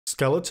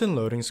Skeleton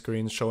loading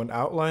screens show an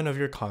outline of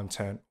your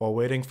content while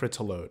waiting for it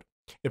to load.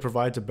 It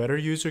provides a better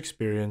user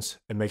experience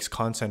and makes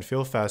content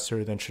feel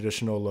faster than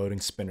traditional loading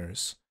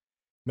spinners.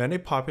 Many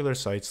popular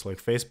sites like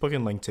Facebook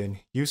and LinkedIn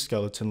use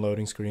skeleton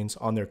loading screens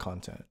on their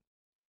content.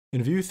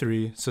 In Vue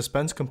 3,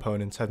 Suspense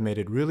components have made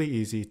it really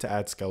easy to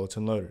add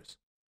skeleton loaders.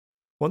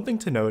 One thing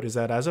to note is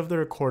that as of the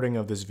recording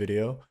of this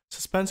video,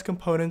 Suspense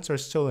components are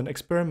still an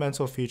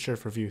experimental feature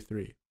for Vue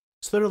 3,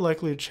 so they're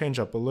likely to change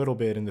up a little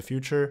bit in the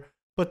future,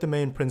 but the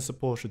main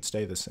principle should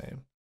stay the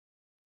same.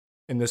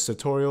 In this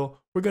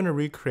tutorial, we're going to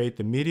recreate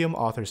the Medium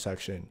author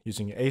section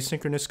using an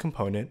asynchronous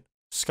component,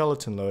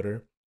 skeleton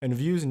loader, and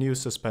Vue's new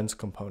Suspense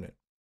component.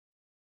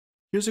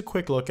 Here's a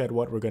quick look at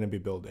what we're going to be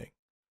building.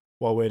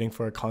 While waiting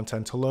for our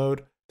content to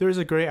load, there is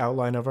a gray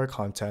outline of our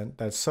content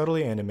that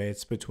subtly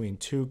animates between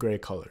two gray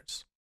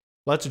colors.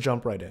 Let's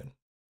jump right in.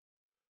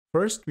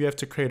 First, we have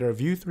to create our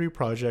Vue 3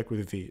 project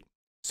with Vite.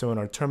 So in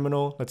our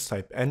terminal, let's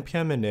type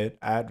npm init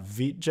at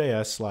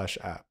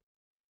vite.js/app,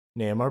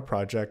 name our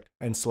project,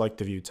 and select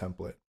the Vue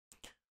template.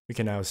 We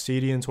can now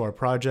cd into our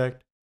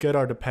project, get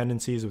our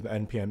dependencies with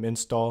npm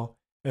install,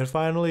 and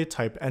finally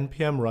type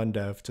npm run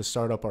dev to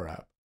start up our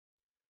app.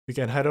 We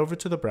can head over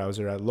to the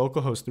browser at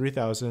localhost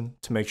 3000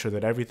 to make sure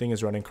that everything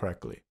is running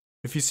correctly.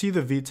 If you see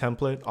the Vite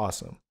template,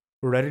 awesome.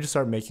 We're ready to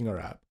start making our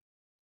app.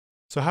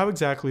 So how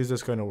exactly is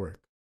this going to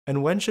work?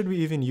 And when should we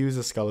even use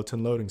a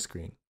skeleton loading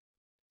screen?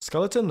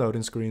 Skeleton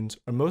loading screens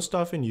are most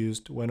often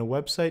used when a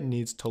website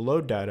needs to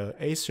load data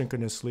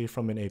asynchronously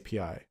from an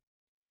API.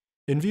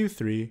 In Vue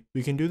 3,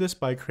 we can do this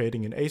by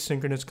creating an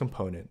asynchronous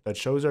component that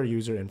shows our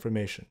user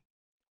information.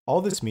 All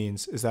this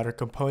means is that our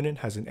component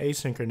has an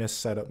asynchronous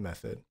setup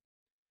method.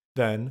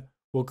 Then,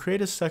 we'll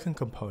create a second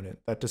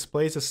component that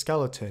displays a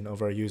skeleton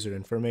of our user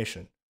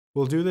information.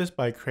 We'll do this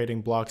by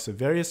creating blocks of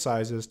various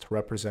sizes to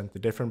represent the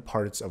different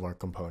parts of our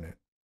component.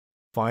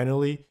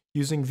 Finally,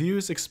 using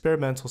Vue's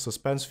experimental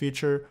suspense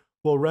feature,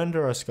 we'll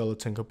render our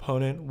skeleton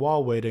component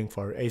while waiting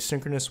for our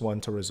asynchronous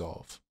one to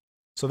resolve.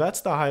 So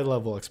that's the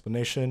high-level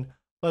explanation.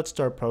 Let's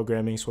start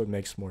programming so it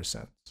makes more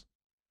sense.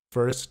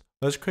 First,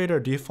 let's create our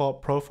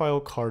default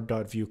profile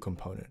card.vue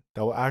component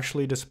that will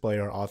actually display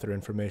our author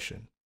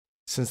information.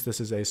 Since this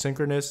is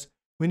asynchronous,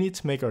 we need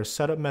to make our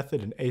setup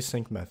method an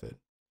async method.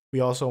 We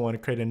also want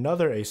to create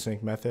another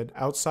async method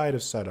outside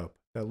of setup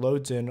that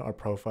loads in our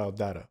profile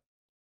data.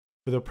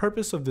 For the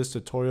purpose of this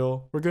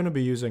tutorial, we're going to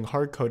be using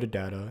hard-coded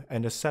data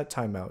and a set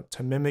timeout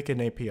to mimic an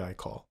API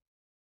call.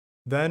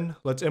 Then,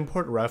 let's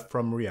import ref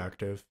from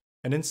reactive,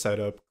 and in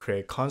setup,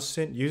 create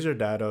constant user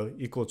data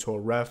equal to a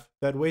ref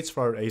that waits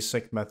for our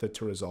async method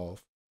to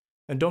resolve.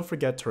 And don't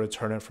forget to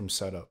return it from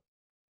setup.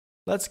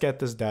 Let's get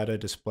this data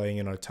displaying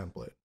in our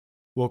template.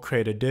 We'll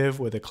create a div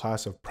with a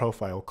class of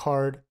profile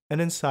card,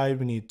 and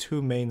inside we need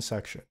two main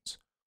sections,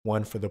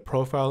 one for the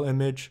profile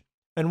image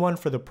and one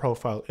for the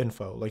profile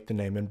info like the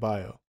name and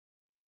bio.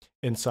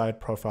 Inside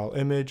profile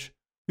image,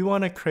 we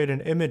want to create an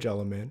image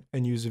element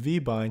and use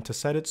vbind to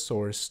set its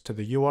source to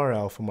the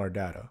URL from our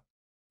data.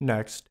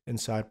 Next,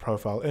 inside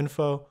profile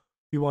info,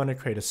 we want to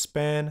create a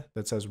span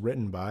that says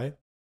written by,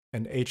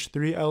 an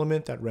h3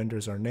 element that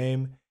renders our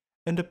name,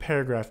 and a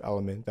paragraph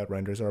element that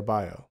renders our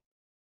bio.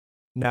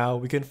 Now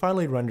we can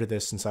finally render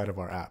this inside of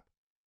our app.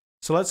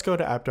 So let's go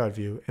to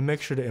app.vue and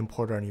make sure to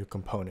import our new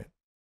component.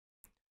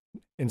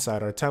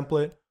 Inside our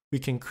template, we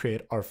can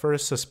create our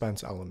first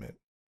suspense element.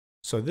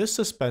 So this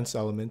suspense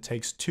element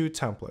takes two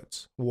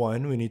templates.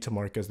 One we need to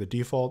mark as the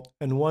default,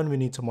 and one we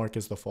need to mark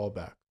as the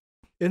fallback.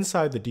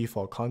 Inside the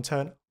default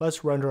content,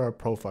 let's render our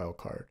profile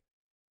card.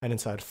 And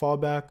inside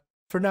fallback,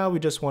 for now we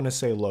just want to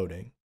say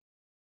loading.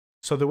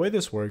 So the way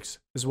this works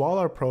is while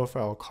our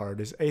profile card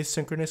is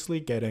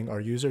asynchronously getting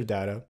our user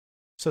data,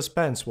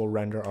 Suspense will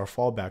render our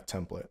fallback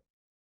template.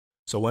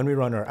 So when we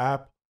run our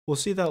app, we'll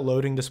see that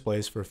loading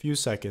displays for a few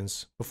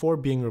seconds before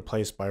being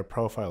replaced by our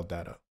profile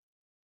data.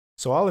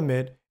 So I'll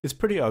admit, it's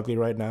pretty ugly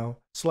right now,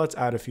 so let's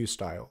add a few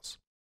styles.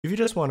 If you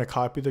just want to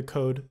copy the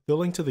code, the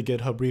link to the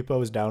GitHub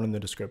repo is down in the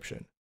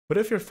description. But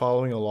if you're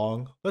following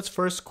along, let's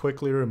first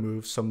quickly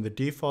remove some of the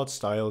default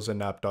styles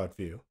in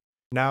app.vue.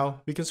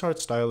 Now, we can start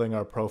styling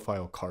our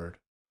profile card.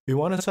 We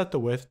want to set the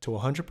width to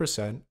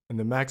 100% and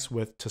the max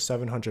width to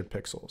 700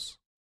 pixels.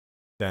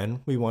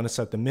 Then, we want to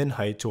set the min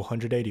height to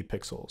 180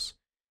 pixels.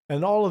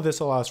 And all of this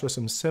allows for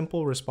some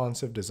simple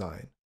responsive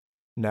design.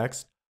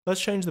 Next,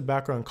 let's change the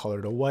background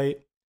color to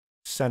white,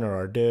 center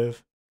our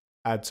div,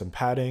 add some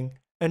padding,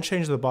 and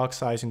change the box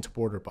sizing to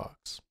border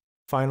box.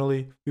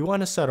 Finally, we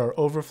want to set our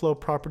overflow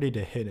property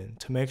to hidden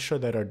to make sure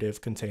that our div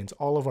contains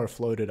all of our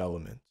floated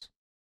elements.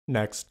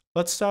 Next,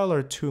 let's style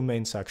our two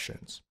main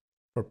sections.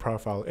 For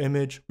profile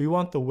image, we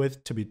want the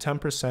width to be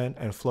 10%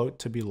 and float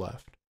to be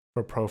left.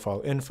 For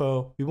profile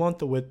info, we want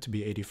the width to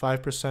be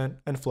 85%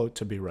 and float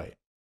to be right.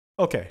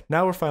 Okay,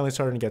 now we're finally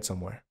starting to get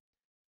somewhere.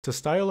 To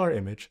style our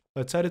image,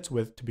 let's set its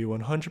width to be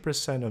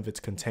 100% of its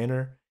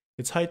container,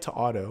 its height to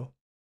auto,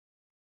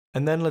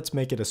 and then let's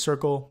make it a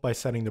circle by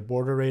setting the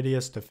border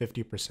radius to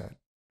 50%.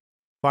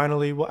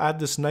 Finally, we'll add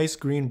this nice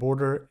green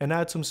border and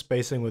add some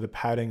spacing with a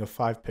padding of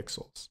 5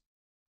 pixels.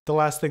 The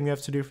last thing we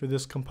have to do for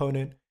this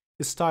component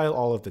is style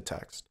all of the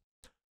text.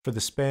 For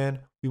the span,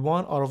 we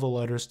want all of the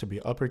letters to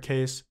be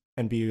uppercase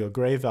and be a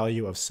gray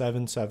value of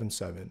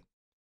 777.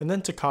 And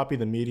then to copy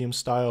the medium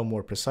style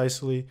more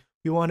precisely,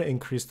 we want to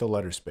increase the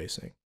letter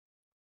spacing.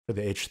 For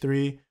the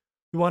H3,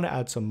 we want to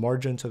add some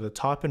margin to the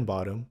top and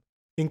bottom,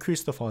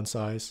 increase the font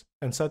size,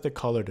 and set the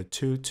color to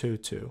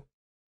 222.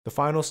 The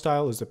final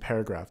style is the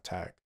paragraph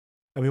tag,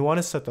 and we want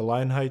to set the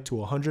line height to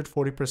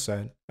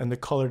 140% and the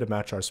color to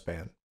match our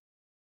span.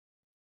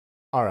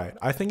 Alright,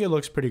 I think it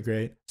looks pretty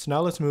great, so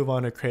now let's move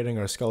on to creating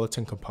our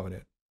skeleton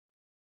component.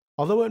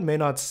 Although it may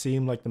not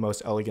seem like the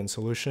most elegant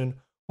solution,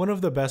 one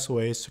of the best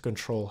ways to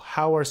control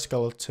how our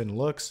skeleton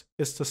looks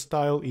is to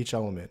style each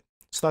element.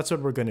 So that's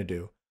what we're going to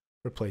do.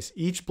 Replace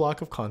each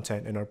block of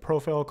content in our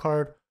profile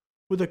card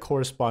with a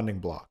corresponding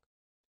block.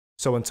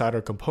 So inside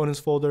our components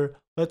folder,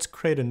 let's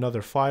create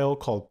another file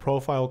called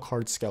profile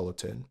card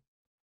skeleton.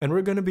 And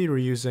we're going to be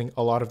reusing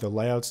a lot of the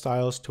layout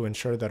styles to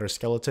ensure that our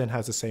skeleton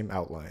has the same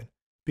outline.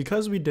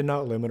 Because we did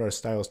not limit our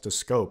styles to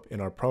scope in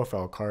our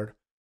profile card,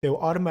 they will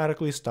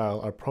automatically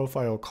style our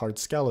profile card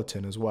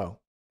skeleton as well.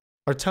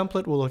 Our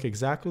template will look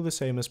exactly the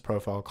same as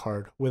profile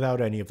card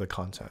without any of the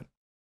content.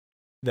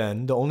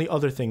 Then, the only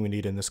other thing we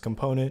need in this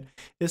component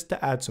is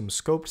to add some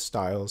scoped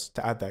styles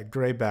to add that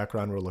gray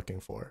background we're looking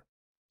for.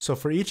 So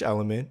for each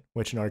element,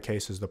 which in our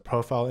case is the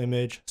profile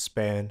image,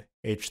 span,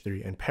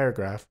 H3, and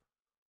paragraph,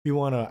 we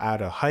want to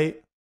add a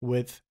height,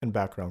 width, and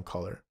background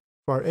color.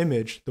 For our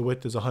image, the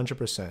width is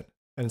 100%, and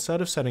instead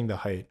of setting the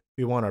height,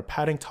 we want our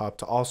padding top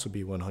to also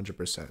be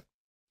 100%.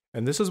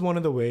 And this is one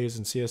of the ways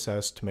in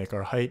CSS to make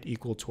our height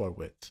equal to our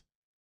width.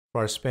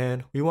 For our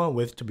span, we want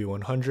width to be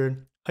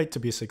 100, height to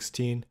be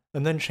 16,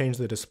 and then change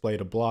the display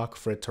to block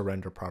for it to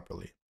render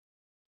properly.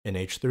 In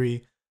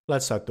H3,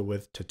 let's set the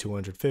width to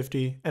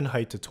 250 and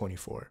height to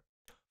 24.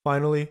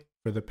 Finally,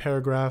 for the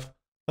paragraph,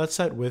 let's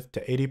set width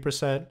to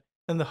 80%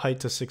 and the height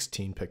to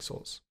 16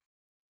 pixels.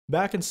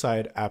 Back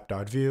inside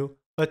app.view,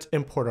 let's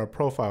import our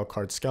profile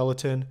card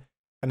skeleton,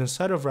 and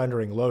instead of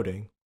rendering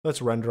loading,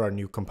 let's render our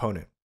new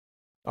component.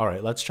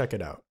 Alright, let's check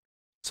it out.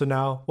 So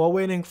now, while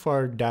waiting for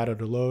our data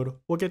to load,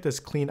 we'll get this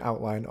clean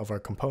outline of our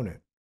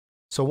component.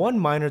 So one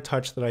minor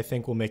touch that I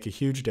think will make a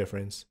huge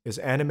difference is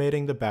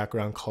animating the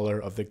background color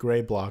of the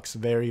gray blocks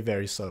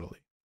very subtly.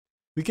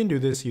 We can do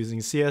this using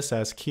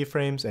CSS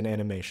keyframes and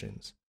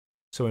animations.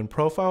 So in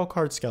profile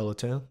card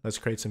skeleton, let's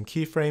create some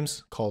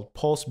keyframes called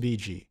pulse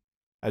BG.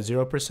 At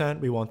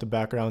 0%, we want the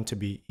background to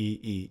be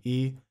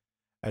EEE.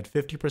 At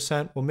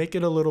 50%, we'll make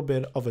it a little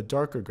bit of a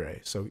darker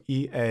gray, so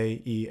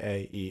EA,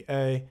 EA,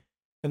 EA.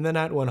 And then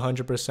at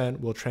 100%,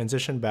 we'll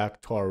transition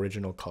back to our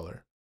original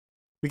color.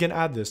 We can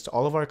add this to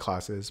all of our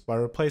classes by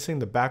replacing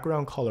the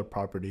background color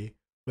property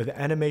with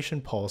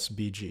animation pulse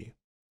BG.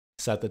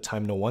 Set the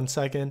time to 1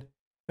 second,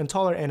 and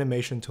tell our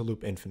animation to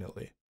loop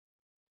infinitely.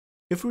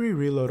 If we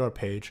reload our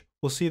page,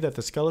 we'll see that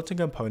the skeleton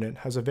component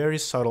has a very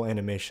subtle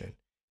animation.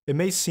 It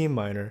may seem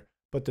minor,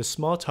 but this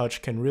small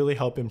touch can really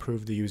help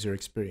improve the user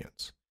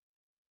experience.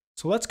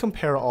 So let's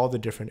compare all the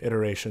different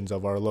iterations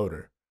of our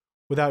loader.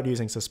 Without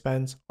using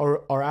Suspense,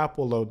 our app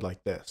will load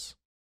like this.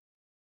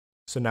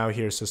 So now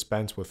here's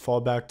Suspense with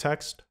fallback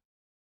text,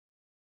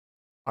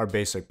 our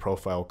basic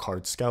profile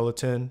card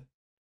skeleton,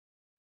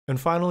 and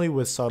finally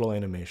with subtle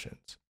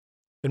animations.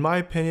 In my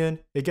opinion,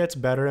 it gets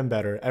better and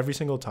better every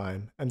single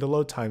time, and the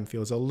load time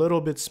feels a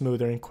little bit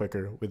smoother and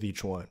quicker with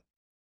each one.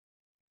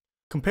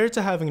 Compared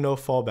to having no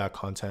fallback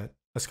content,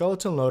 a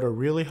skeleton loader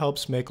really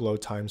helps make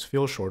load times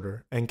feel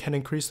shorter and can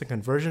increase the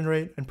conversion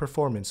rate and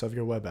performance of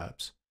your web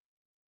apps.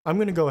 I'm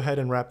going to go ahead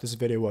and wrap this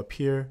video up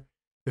here.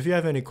 If you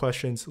have any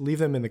questions, leave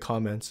them in the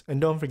comments,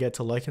 and don't forget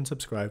to like and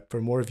subscribe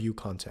for more Vue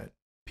content.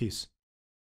 Peace.